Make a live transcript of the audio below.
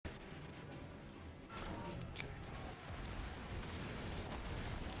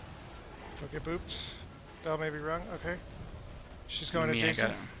Don't get booped. Bell may be wrong. Okay. She's going to Me,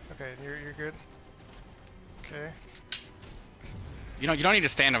 Jason. Okay, you're good. Okay. You don't need to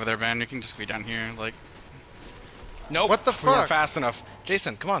stand over there, Ben. You can just be down here, like. Nope. What the We weren't fuck? fast enough.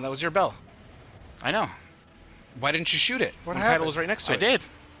 Jason, come on, that was your bell. I know. Why didn't you shoot it? What when happened? Kaido was right next to I it. did.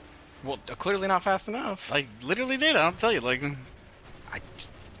 Well, clearly not fast enough. I literally did. I'll tell you, like. I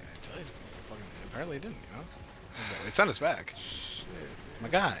tell you, fucking, apparently it didn't. You know, it sent us back. Shit. My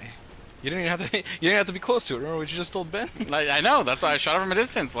guy, you didn't even have to. You didn't have to be close to it. Remember what you just told Ben? I know. That's why I shot it from a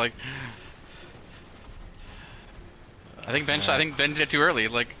distance. Like. I think Ben did it too early.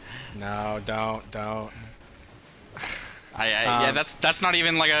 Like. No, don't. Yeah, that's not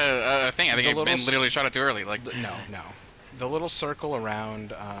even like a thing. I think Ben literally shot it too early. Like. No. The little circle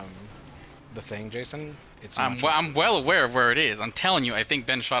around the thing, Jason. It's. I'm well aware of where it is. I'm telling you, I think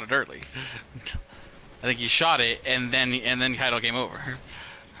Ben shot it early. I think he shot it, and then Kaido came over.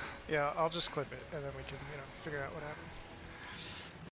 Yeah, I'll just clip it, and then we can, figure out what happened.